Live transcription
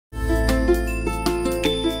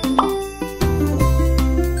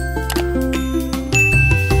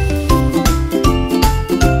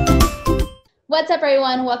What's up,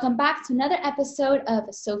 everyone? Welcome back to another episode of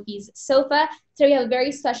Sophie's Sofa. Today we have a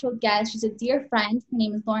very special guest. She's a dear friend. Her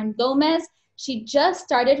name is Layin Gomez. She just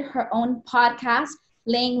started her own podcast,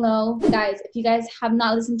 Layin Lo. Guys, if you guys have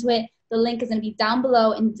not listened to it, the link is going to be down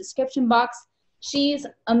below in the description box. She's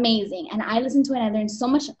amazing, and I listened to it and I learned so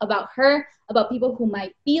much about her, about people who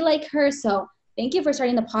might be like her. So thank you for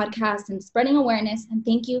starting the podcast and spreading awareness, and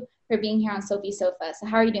thank you for being here on Sophie's Sofa. So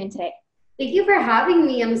how are you doing today? Thank you for having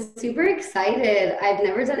me. I'm super excited. I've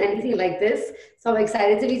never done anything like this, so I'm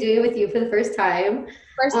excited to be doing it with you for the first time.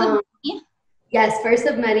 First of many? Yes, first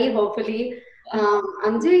of many, hopefully.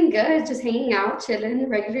 I'm doing good, just hanging out, chilling,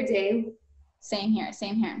 regular day. Same here.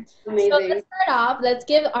 Amazing. So let's start off. Let's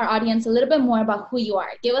give our audience a little bit more about who you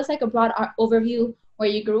are. Give us like a broad overview, where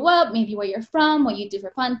you grew up, maybe where you're from, what you do for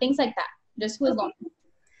fun, things like that. Just who is Lauren.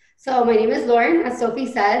 So my name is Lauren. As Sophie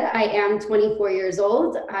said, I am 24 years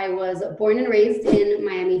old. I was born and raised in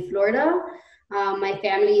Miami, Florida. My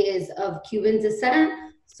family is of Cuban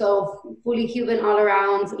descent, so fully Cuban all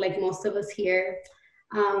around, like most of us here.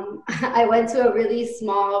 I went to a really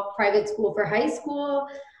small private school for high school.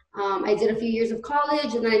 I did a few years of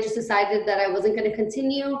college, and then I just decided that I wasn't going to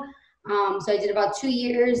continue. So I did about 2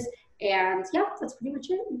 years, and yeah, that's pretty much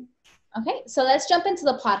it. Okay, so let's jump into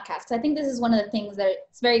the podcast. I think this is one of the things that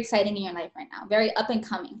it's very exciting in your life right now, very up and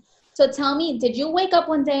coming. So tell me, did you wake up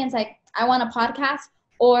one day and say, I want a podcast?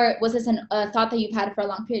 Or was this a thought that you've had for a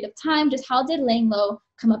long period of time? Just how did Layin Lo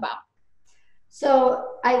come about?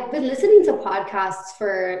 So I've been listening to podcasts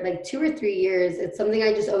for like 2 or 3 years. It's something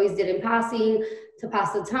I just always did in passing to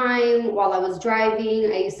pass the time while I was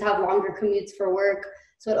driving. I used to have longer commutes for work,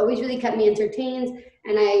 so it always really kept me entertained.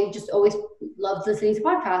 And I just always loved listening to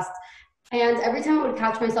podcasts. And every time I would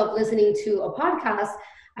catch myself listening to a podcast,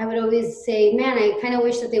 I would always say, man, I kind of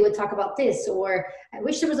wish that they would talk about this, or I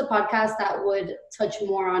wish there was a podcast that would touch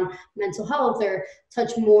more on mental health or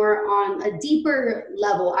touch more on a deeper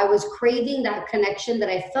level. I was craving that connection that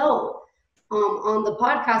I felt on the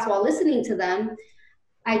podcast while listening to them.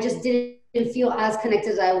 I just didn't feel as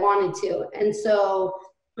connected as I wanted to. And so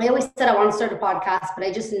I always said I want to start a podcast, but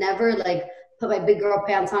I just never like put my big girl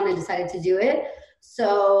pants on and decided to do it.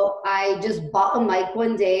 So I just bought a mic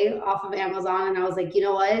one day off of Amazon, and I was like, you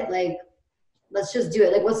know what? Like, let's just do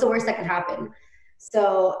it. Like, what's the worst that can happen?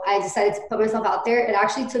 So I decided to put myself out there. It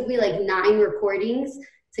actually took me like 9 recordings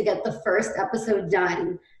to get the first episode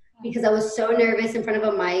done because I was so nervous in front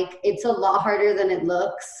of a mic. It's a lot harder than it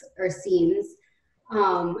looks or seems.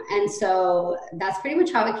 And so that's pretty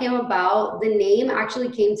much how it came about. The name actually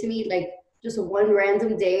came to me like just one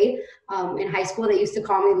random day in high school. They used to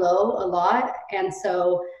call me Lo a lot. And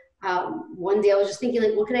so one day I was just thinking,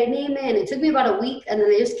 like, what could I name it? And it took me about a week. And then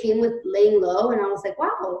they just came with Layin Lo. And I was like,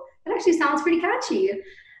 wow, that actually sounds pretty catchy.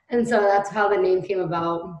 And so that's how the name came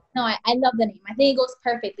about. No, I love the name. I think it goes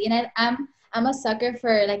perfectly. And I'm a sucker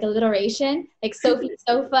for like alliteration, like Sophie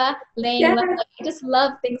Sofa, Layin Lo. I just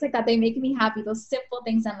love things like that. They make me happy, those simple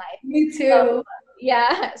things in life. Me too. So,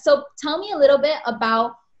 yeah. So tell me a little bit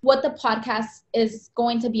about what the podcast is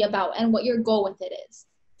going to be about and what your goal with it is.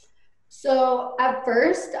 So at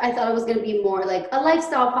first, I thought it was going to be more like a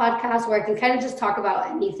lifestyle podcast where I can kind of just talk about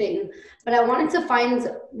anything. But I wanted to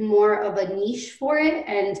find more of a niche for it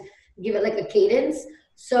and give it like a cadence.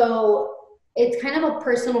 So it's kind of a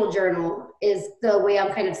personal journal is the way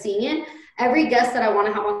I'm kind of seeing it. Every guest that I want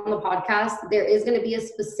to have on the podcast, there is going to be a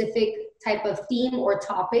specific type of theme or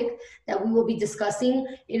topic that we will be discussing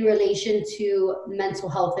in relation to mental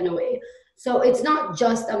health in a way. So it's not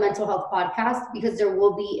just a mental health podcast because there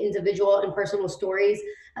will be individual and personal stories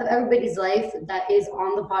of everybody's life that is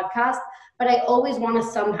on the podcast. But I always want to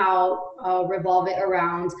somehow revolve it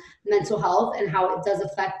around mental health and how it does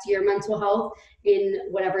affect your mental health in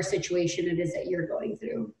whatever situation it is that you're going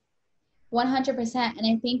through. 100%. And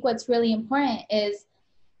I think what's really important is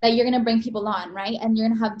that you're going to bring people on, right? And you're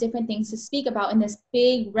going to have different things to speak about in this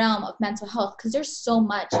big realm of mental health because there's so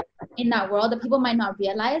much in that world that people might not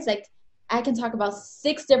realize. Like, I can talk about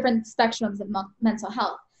 6 different spectrums of mental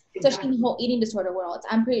health, especially in the whole eating disorder world.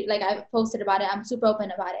 I'm pretty, like, I've posted about it. I'm super open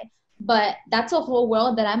about it. But that's a whole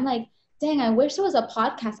world that I'm like, dang, I wish there was a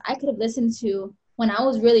podcast I could have listened to when I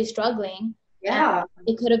was really struggling. Yeah.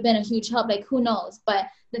 It could have been a huge help. Like, who knows? But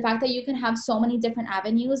the fact that you can have so many different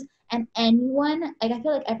avenues and anyone, like, I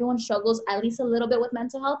feel like everyone struggles at least a little bit with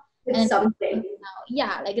mental health. It's something.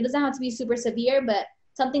 Yeah, like, it doesn't have to be super severe, but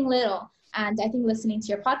something little. And I think listening to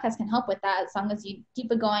your podcast can help with that as long as you keep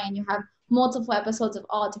it going and you have multiple episodes of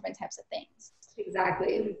all different types of things.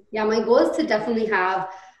 Exactly. Yeah, my goal is to definitely have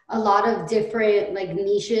a lot of different like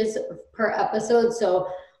niches per episode. So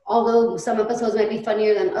although some episodes might be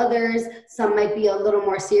funnier than others, some might be a little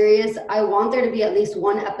more serious, I want there to be at least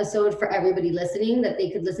one episode for everybody listening that they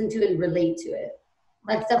could listen to and relate to it.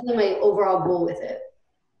 That's definitely my overall goal with it.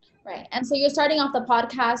 Right. And so you're starting off the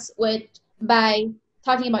podcast by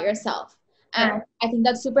talking about yourself. And I think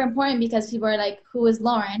that's super important because people are like, who is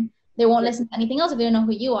Lauren? They won't listen to anything else if they don't know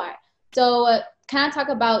who you are. So kind of talk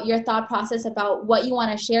about your thought process about what you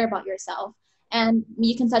want to share about yourself. And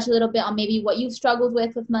you can touch a little bit on maybe what you've struggled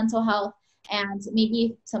with mental health and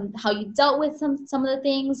maybe how you dealt with some of the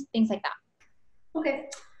things like that. Okay.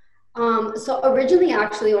 So originally,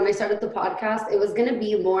 actually, when I started the podcast, it was going to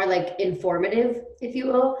be more like informative, if you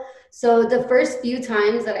will. So the first few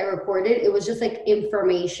times that I recorded, it was just like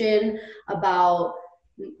information about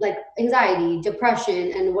like anxiety,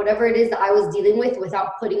 depression, and whatever it is that I was dealing with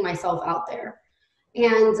without putting myself out there.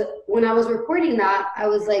 And when I was recording that, I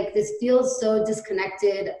was like, this feels so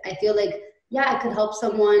disconnected. I feel like, yeah, it could help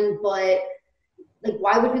someone, but like,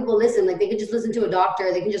 why would people listen? Like, they could just listen to a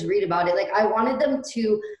doctor. They can just read about it. Like, I wanted them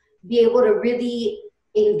to be able to really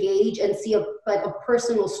engage and see a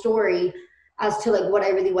personal story as to like what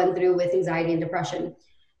I really went through with anxiety and depression.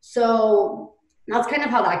 So that's kind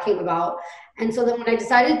of how that came about. And so then when I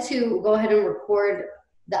decided to go ahead and record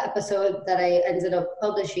the episode that I ended up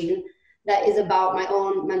publishing, that is about my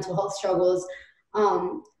own mental health struggles,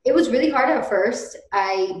 it was really hard at first.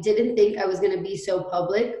 I didn't think I was going to be so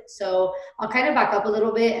public. So I'll kind of back up a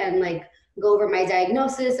little bit and like go over my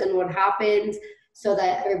diagnosis and what happened, so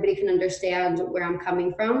that everybody can understand where I'm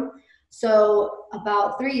coming from. So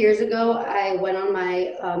about 3 years ago, I went on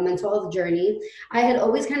my mental health journey. I had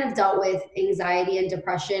always kind of dealt with anxiety and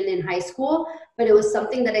depression in high school, but it was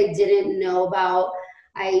something that I didn't know about.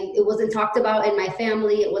 It wasn't talked about in my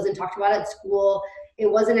family. It wasn't talked about at school.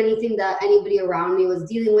 It wasn't anything that anybody around me was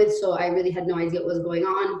dealing with, so I really had no idea what was going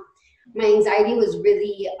on. My anxiety was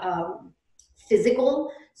really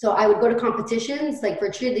physical. So I would go to competitions, like for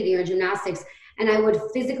cheerleading or gymnastics, and I would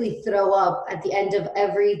physically throw up at the end of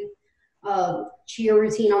every cheer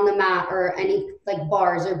routine on the mat, or any like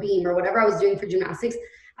bars or beam or whatever I was doing for gymnastics.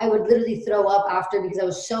 I would literally throw up after because I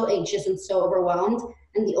was so anxious and so overwhelmed.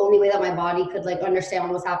 And the only way that my body could like understand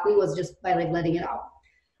what was happening was just by like letting it out.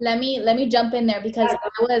 Let me jump in there because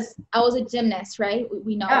I was a gymnast, right?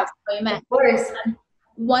 We know that's what I meant. Of course.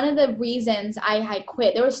 One of the reasons I had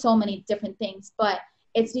quit, there were so many different things, but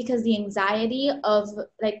it's because the anxiety of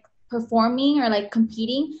like performing or like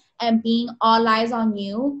competing and being all eyes on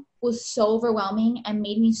you was so overwhelming and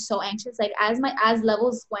made me so anxious. Like as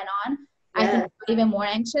levels went on, I think I got even more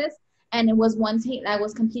anxious. And it was one thing, I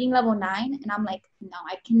was competing level 9 and I'm like, no,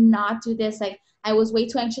 I cannot do this. Like I was way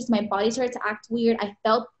too anxious. My body started to act weird. I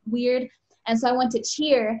felt weird. And so I went to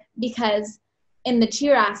cheer because in the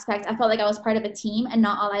cheer aspect, I felt like I was part of a team and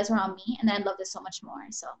not all eyes were on me. And I loved it so much more.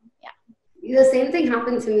 So yeah. The same thing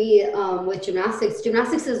happened to me with gymnastics.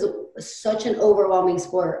 Gymnastics is such an overwhelming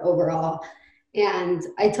sport overall. And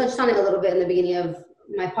I touched on it a little bit in the beginning of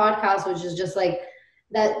my podcast, which is just like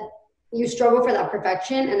that you struggle for that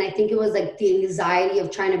perfection. And I think it was like the anxiety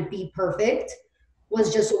of trying to be perfect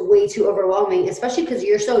was just way too overwhelming, especially because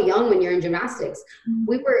you're so young when you're in gymnastics. Mm-hmm.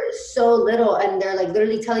 We were so little and they're like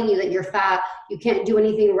literally telling you that you're fat, you can't do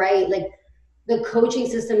anything right. Like the coaching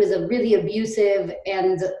system is a really abusive,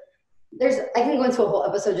 and I can go into a whole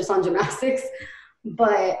episode just on gymnastics,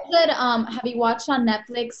 but. Have you watched on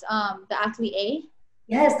Netflix, The Athlete A?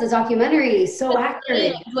 Yes, the documentary, so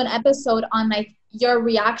accurate. Do an episode on like your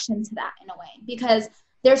reaction to that in a way, because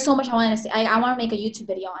there's so much I want to say. I want to make a YouTube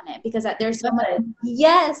video on it because there's so much.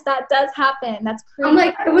 Yes, that does happen. That's crazy. I'm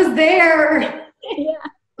like, I was there. Yeah.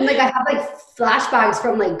 I'm like, I have like flashbacks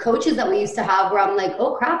from like coaches that we used to have where I'm like,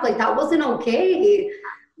 oh crap, like that wasn't okay.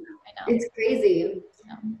 I know. It's crazy.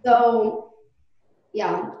 Yeah. So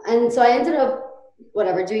yeah. And so I ended up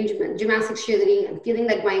doing gymnastics, cheerleading, and feeling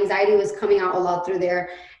like my anxiety was coming out a lot through there.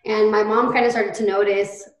 And my mom kind of started to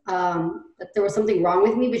notice that there was something wrong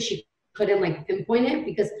with me, but she couldn't like pinpoint it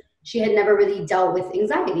because she had never really dealt with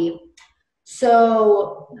anxiety.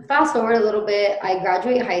 So fast forward a little bit, I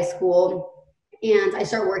graduate high school and I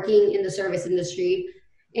start working in the service industry.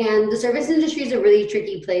 And the service industry is a really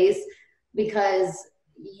tricky place because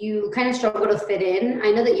you kind of struggle to fit in.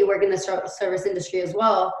 I know that you work in the service industry as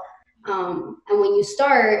well. And when you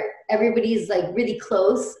start, everybody's like really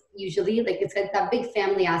close, usually, like it's like that big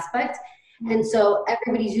family aspect. And so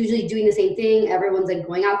everybody's usually doing the same thing. Everyone's like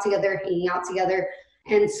going out together, hanging out together.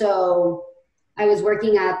 And so I was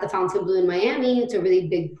working at the Fountain Blue in Miami. It's a really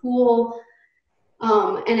big pool.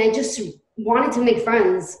 And I just wanted to make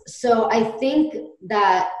friends. So I think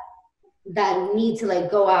that need to like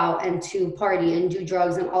go out and to party and do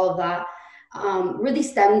drugs and all of that really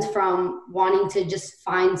stemmed from wanting to just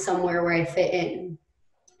find somewhere where I fit in.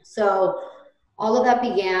 So all of that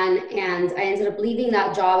began, and I ended up leaving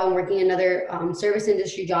that job and working another service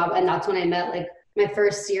industry job. And that's when I met like my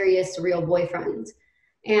first serious, real boyfriend.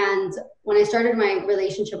 And when I started my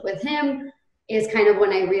relationship with him is kind of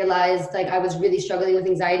when I realized like I was really struggling with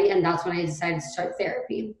anxiety. And that's when I decided to start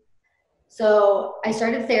therapy. So I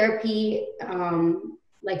started therapy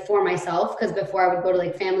like for myself, because before I would go to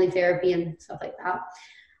like family therapy and stuff like that.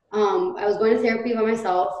 I was going to therapy by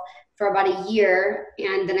myself for about a year,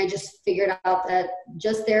 and then I just figured out that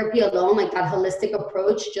just therapy alone, like that holistic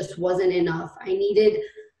approach, just wasn't enough. I needed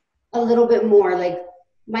a little bit more. Like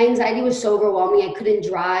my anxiety was so overwhelming. I couldn't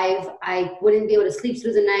drive. I wouldn't be able to sleep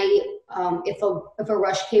through the night. If a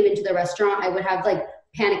rush came into the restaurant, I would have like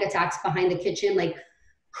panic attacks behind the kitchen, like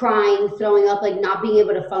crying, throwing up, like not being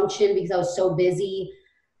able to function because I was so busy.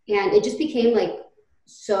 And it just became like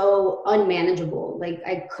so unmanageable. Like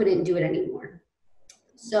I couldn't do it anymore.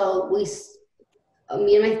 So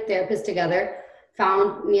me and my therapist together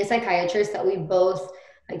found me a psychiatrist that we both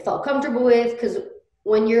like felt comfortable with. Because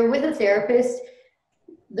when you're with a therapist,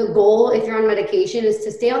 the goal, if you're on medication, is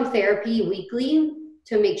to stay on therapy weekly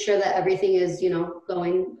to make sure that everything is,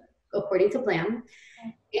 going according to plan.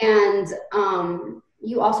 And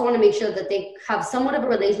you also want to make sure that they have somewhat of a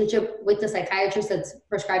relationship with the psychiatrist that's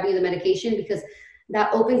prescribing you the medication, because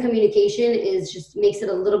that open communication is just makes it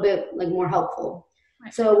a little bit like more helpful.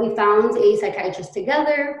 Right. So we found a psychiatrist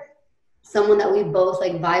together, someone that we both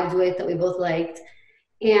like vibed with, that we both liked.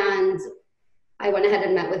 And I went ahead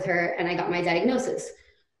and met with her and I got my diagnosis.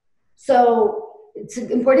 So it's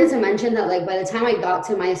important to mention that like by the time I got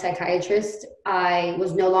to my psychiatrist, I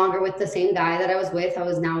was no longer with the same guy that I was with. I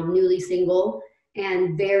was now newly single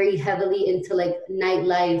and very heavily into like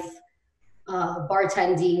nightlife,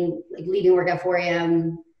 bartending, like leaving work at 4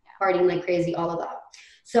 a.m., partying like crazy, all of that.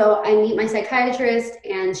 So I meet my psychiatrist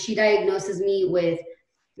and she diagnoses me with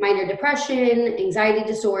minor depression, anxiety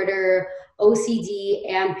disorder, OCD,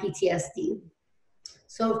 and PTSD.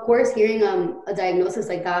 So of course, hearing a diagnosis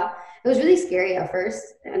like that, it was really scary at first.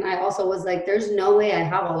 And I also was like, there's no way I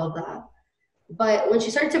have all of that. But when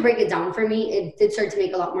she started to break it down for me, it did start to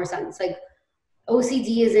make a lot more sense. Like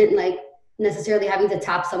OCD isn't like necessarily having to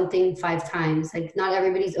tap something 5 times. Like not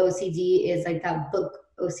everybody's OCD is like that book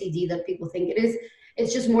OCD that people think it is.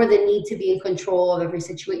 It's just more the need to be in control of every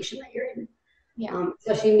situation that you're in. Yeah.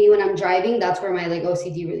 Especially me when I'm driving, that's where my like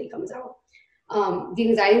OCD really comes out. The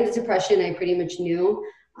anxiety and the depression, I pretty much knew.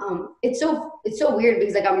 It's so weird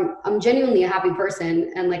because like I'm genuinely a happy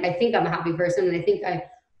person, and like I think I'm a happy person, and I think I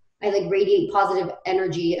like radiate positive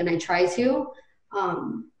energy, and I try to.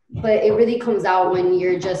 But it really comes out when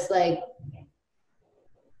you're just like,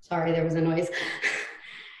 sorry, there was a noise.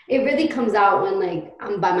 It really comes out when like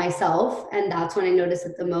I'm by myself, and that's when I notice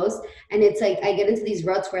it the most. And it's like I get into these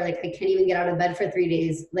ruts where like I can't even get out of bed for 3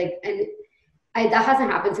 days. Like, and that hasn't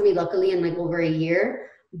happened to me luckily in like over a year.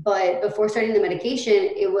 But before starting the medication,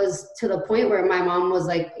 it was to the point where my mom was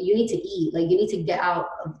like, you need to eat, like you need to get out,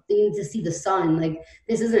 you need to see the sun, like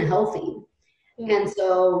this isn't healthy. Yeah. And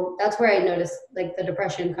so that's where I noticed like the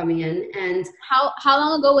depression coming in. And how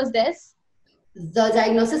long ago was this? The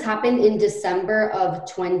diagnosis happened in December of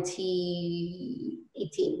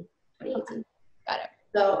 2018. Okay. Got it.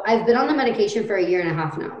 So I've been on the medication for 1.5 years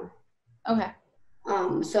now. Okay.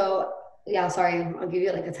 So yeah, sorry, I'll give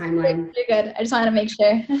you like a timeline. You're good. I just wanted to make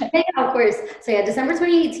sure. Yeah, of course. So yeah, December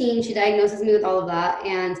 2018, she diagnoses me with all of that.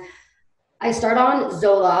 And I start on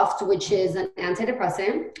Zoloft, which is an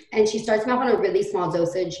antidepressant. And she starts me off on a really small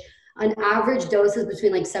dosage. An average dose is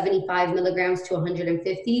between like 75 milligrams to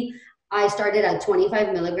 150. I started at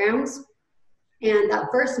 25 milligrams. And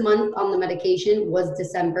that first month on the medication was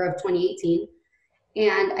December of 2018.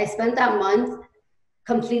 And I spent that month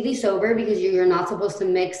completely sober, because you're not supposed to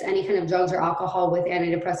mix any kind of drugs or alcohol with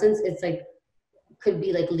antidepressants. It's like, could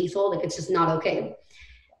be like lethal, like it's just not okay.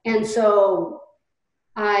 And so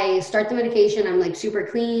I start the medication, I'm like super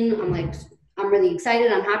clean, I'm really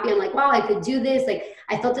excited, I'm happy, I'm like, wow, I could do this. Like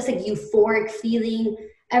I felt this like euphoric feeling.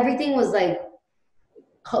 Everything was like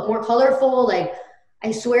more colorful. Like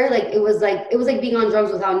I swear, like it was like being on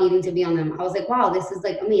drugs without needing to be on them. I was like, wow, this is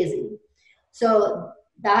like amazing. So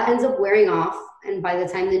that ends up wearing off. And by the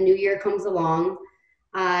time the new year comes along,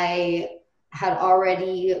 I had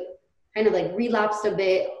already kind of like relapsed a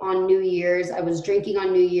bit on New Year's. I was drinking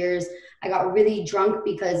on New Year's. I got really drunk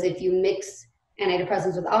because if you mix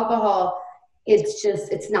antidepressants with alcohol,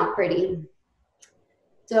 it's not pretty.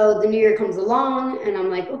 So the new year comes along and I'm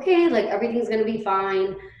like, okay, like everything's going to be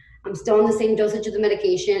fine. I'm still on the same dosage of the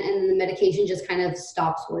medication, and the medication just kind of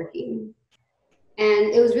stops working.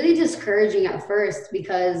 And it was really discouraging at first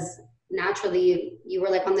because naturally you were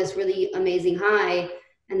like on this really amazing high,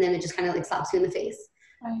 and then it just kind of like slaps you in the face.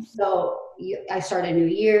 Right. So I started a new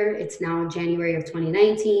year. It's now January of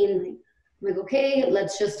 2019. I'm like, okay,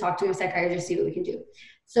 let's just talk to my psychiatrist, see what we can do.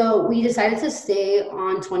 So we decided to stay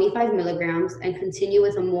on 25 milligrams and continue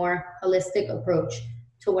with a more holistic approach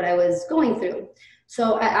to what I was going through.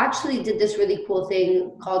 So I actually did this really cool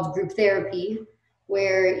thing called group therapy,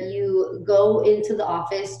 where you go into the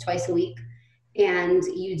office twice a week and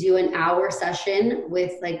you do an hour session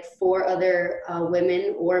with like four other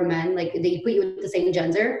women or men. Like they put you with the same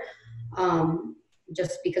gender,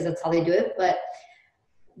 just because that's how they do it. But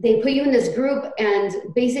they put you in this group and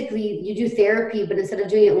basically you do therapy, but instead of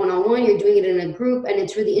doing it one-on-one, you're doing it in a group. And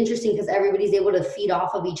it's really interesting because everybody's able to feed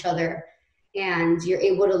off of each other and you're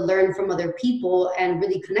able to learn from other people and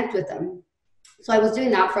really connect with them. So I was doing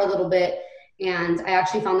that for a little bit and I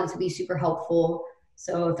actually found that to be super helpful.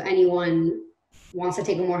 So if anyone wants to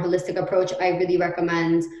take a more holistic approach, I really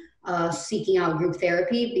recommend seeking out group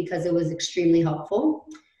therapy because it was extremely helpful.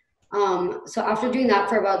 So after doing that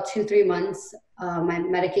for about 2-3 months, my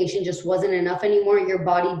medication just wasn't enough anymore. Your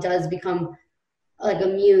body does become like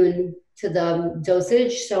immune to the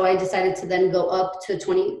dosage. So I decided to then go up to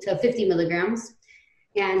 20 to 50 milligrams.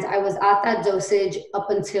 And I was at that dosage up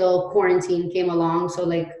until quarantine came along. So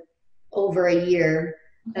like over a year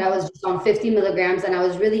that I was just on 50 milligrams, and I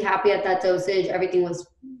was really happy at that dosage. Everything was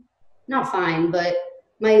not fine, but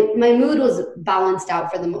my mood was balanced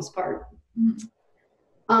out for the most part.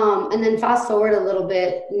 Mm-hmm. And then fast forward a little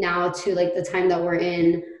bit now to like the time that we're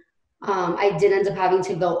in, I did end up having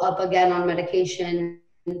to go up again on medication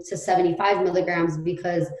to 75 milligrams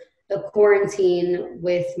because the quarantine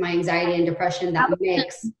with my anxiety and depression, that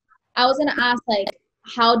mix. I was gonna ask, like,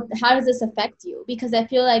 how does this affect you? Because I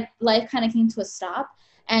feel like life kind of came to a stop,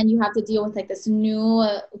 and you have to deal with like this new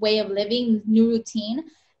way of living, new routine,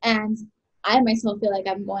 and I myself feel like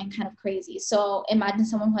I'm going kind of crazy. So imagine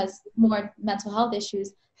someone who has more mental health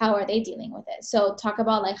issues. How are they dealing with it? So talk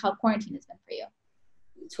about like how quarantine has been for you.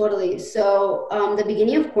 Totally. So the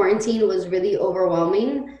beginning of quarantine was really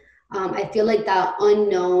overwhelming. I feel like that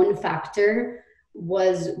unknown factor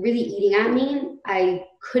was really eating at me. I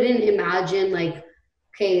couldn't imagine like,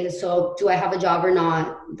 okay, so do I have a job or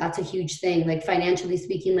not? That's a huge thing. Like financially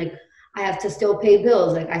speaking, like I have to still pay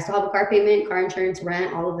bills. Like I still have a car payment, car insurance,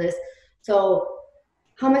 rent, all of this. So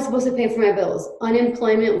how am I supposed to pay for my bills?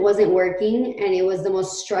 Unemployment wasn't working and it was the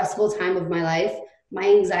most stressful time of my life. My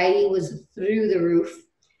anxiety was through the roof.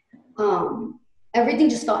 Everything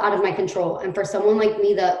just felt out of my control. And for someone like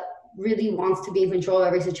me that really wants to be in control of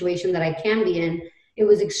every situation that I can be in, it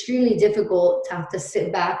was extremely difficult to have to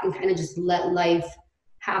sit back and kind of just let life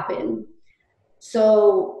happen.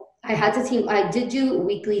 So I did do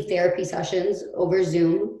weekly therapy sessions over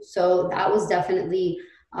Zoom. So that was definitely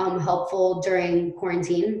helpful during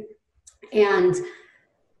quarantine. And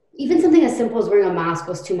even something as simple as wearing a mask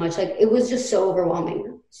was too much. Like it was just so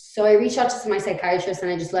overwhelming. So I reached out to my psychiatrist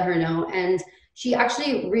and I just let her know. And she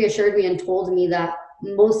actually reassured me and told me that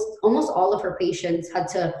almost all of her patients had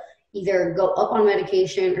to either go up on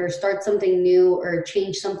medication or start something new or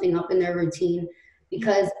change something up in their routine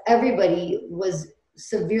because everybody was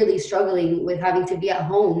severely struggling with having to be at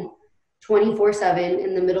home 24/7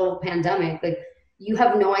 in the middle of a pandemic. Like you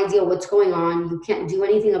have no idea what's going on. You can't do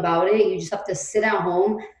anything about it. You just have to sit at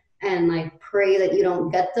home and like pray that you don't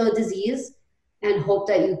get the disease and hope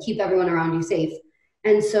that you keep everyone around you safe.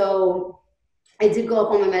 And so I did go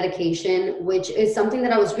up on my medication, which is something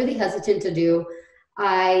that I was really hesitant to do.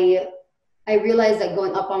 I realized that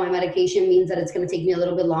going up on my medication means that it's going to take me a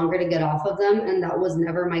little bit longer to get off of them, and that was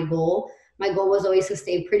never my goal. My goal was always to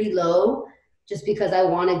stay pretty low just because I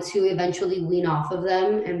wanted to eventually wean off of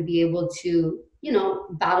them and be able to,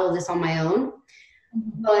 battle this on my own.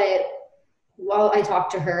 Mm-hmm. But while I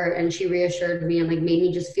talked to her and she reassured me and like made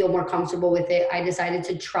me just feel more comfortable with it, I decided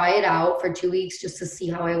to try it out for 2 weeks just to see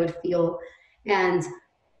how I would feel. And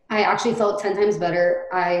I actually felt 10 times better.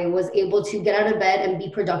 I was able to get out of bed and be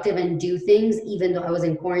productive and do things even though I was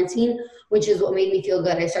in quarantine, which is what made me feel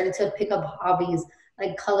good. I started to pick up hobbies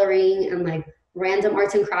like coloring and like random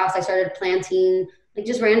arts and crafts. I started planting, like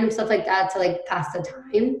just random stuff like that to like pass the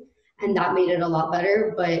time. And that made it a lot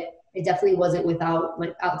better, but it definitely wasn't without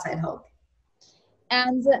like outside help.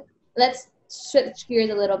 And let's switch gears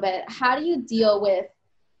a little bit. How do you deal with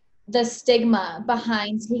the stigma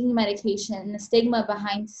behind taking medication, the stigma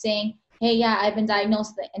behind saying, hey, yeah, I've been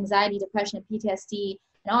diagnosed with anxiety, depression, PTSD,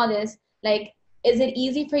 and all this? Like, is it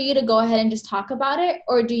easy for you to go ahead and just talk about it?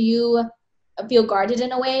 Or do you feel guarded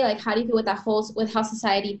in a way? Like, how do you feel with with how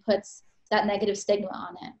society puts that negative stigma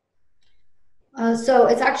on it? So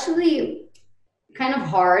it's actually kind of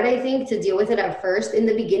hard, I think, to deal with it at first. In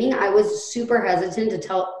the beginning, I was super hesitant to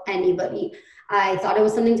tell anybody. I thought it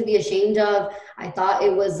was something to be ashamed of. I thought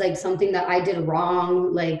it was like something that I did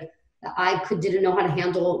wrong, like that didn't know how to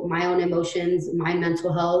handle my own emotions, my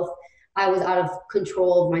mental health. I was out of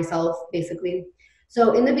control of myself, basically.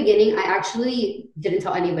 So in the beginning, I actually didn't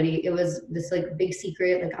tell anybody. It was this like big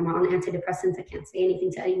secret. Like I'm on antidepressants. I can't say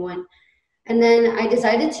anything to anyone. And then I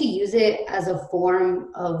decided to use it as a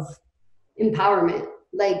form of empowerment.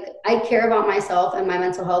 Like I care about myself and my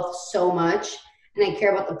mental health so much, and I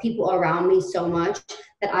care about the people around me so much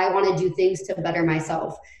that I want to do things to better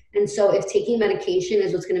myself. And so if taking medication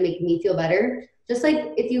is what's going to make me feel better, just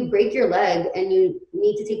like if you break your leg and you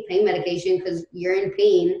need to take pain medication because you're in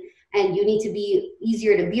pain and you need to be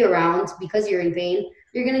easier to be around because you're in pain,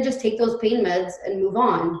 you're going to just take those pain meds and move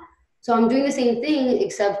on. So I'm doing the same thing,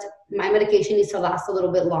 except my medication needs to last a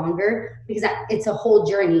little bit longer because it's a whole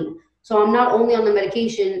journey. So I'm not only on the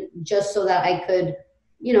medication just so that I could,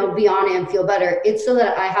 be on it and feel better. It's so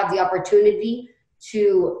that I have the opportunity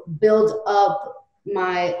to build up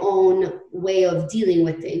my own way of dealing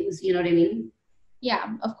with things. You know what I mean?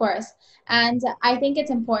 Yeah, of course. And I think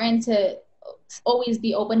it's important to always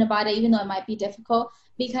be open about it, even though it might be difficult,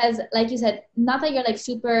 because like you said, not that you're like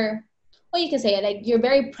super, well, you can say it, like you're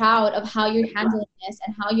very proud of how you're handling this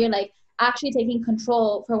and how you're like actually taking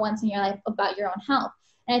control for once in your life about your own health.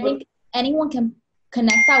 And I think anyone can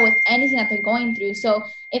connect that with anything that they're going through. So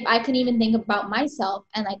if I can even think about myself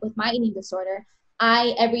and like with my eating disorder,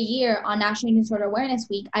 I every year on National Eating Disorder Awareness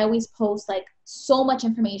Week, I always post like so much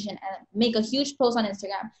information and make a huge post on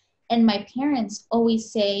Instagram. And my parents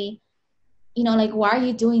always say, like, why are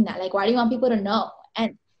you doing that? Like, why do you want people to know?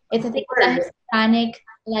 And it's, I think, that Hispanic,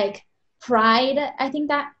 like, pride, I think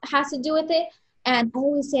that has to do with it. And I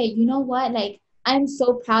always say, you know what? Like, I'm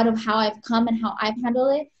so proud of how I've come and how I've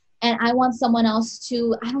handled it. And I want someone else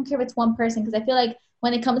to, I don't care if it's one person, because I feel like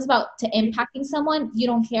when it comes about to impacting someone, you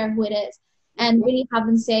don't care who it is. And when you have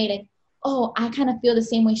them say, like, oh, I kind of feel the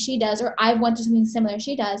same way she does, or I went through something similar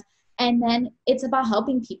she does. And then it's about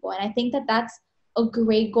helping people. And I think that that's a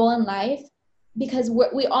great goal in life, because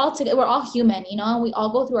we're all human, and we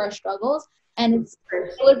all go through our struggles. And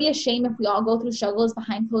it would be a shame if we all go through struggles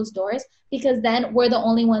behind closed doors, because then we're the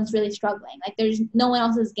only ones really struggling. Like there's no one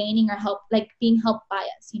else is gaining or being helped by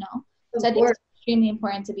us. So I think it's extremely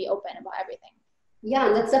important to be open about everything. Yeah,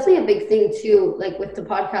 and that's definitely a big thing too. Like with the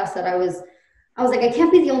podcast that I was like, I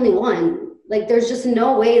can't be the only one. Like there's just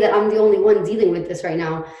no way that I'm the only one dealing with this right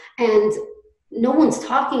now. And no one's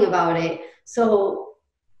talking about it. So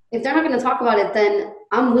if they're not going to talk about it, then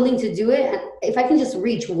I'm willing to do it. And if I can just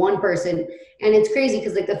reach one person, and it's crazy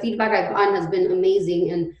because like the feedback I've gotten has been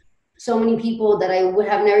amazing. And so many people that I would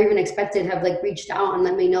have never even expected have like reached out and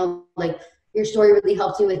let me know like your story really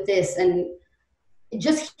helped me with this. And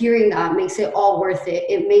just hearing that makes it all worth it.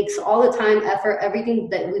 It makes all the time, effort, everything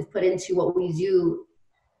that we've put into what we do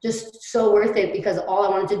just so worth it, because all I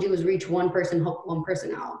wanted to do was reach one person, help one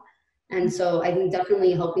person out. And so I think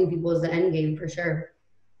definitely helping people is the end game for sure.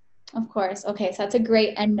 Of course. Okay, so that's a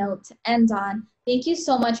great end note to end on. Thank you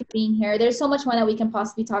so much for being here. There's so much more that we can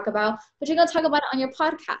possibly talk about, but you're going to talk about it on your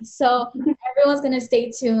podcast. So everyone's going to stay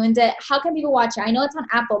tuned. How can people watch it? I know it's on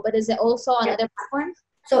Apple, but is it also on other platforms?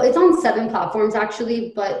 So it's on 7 platforms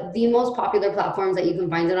actually, but the most popular platforms that you can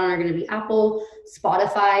find it on are going to be Apple,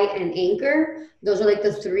 Spotify, and Anchor. Those are like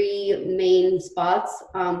the 3 main spots.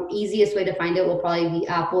 Easiest way to find it will probably be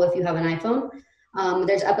Apple if you have an iPhone.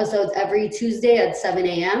 There's episodes every Tuesday at 7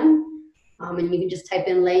 a.m. And you can just type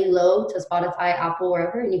in Layin Lo to Spotify, Apple,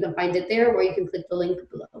 wherever, and you can find it there, or you can click the link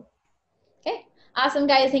below. Okay. Awesome,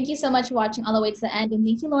 guys. Thank you so much for watching all the way to the end. And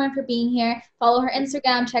thank you, Lauren, for being here. Follow her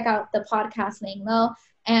Instagram. Check out the podcast, Layin Lo.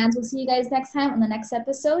 And we'll see you guys next time on the next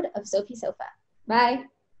episode of Sophie Sofa. Bye.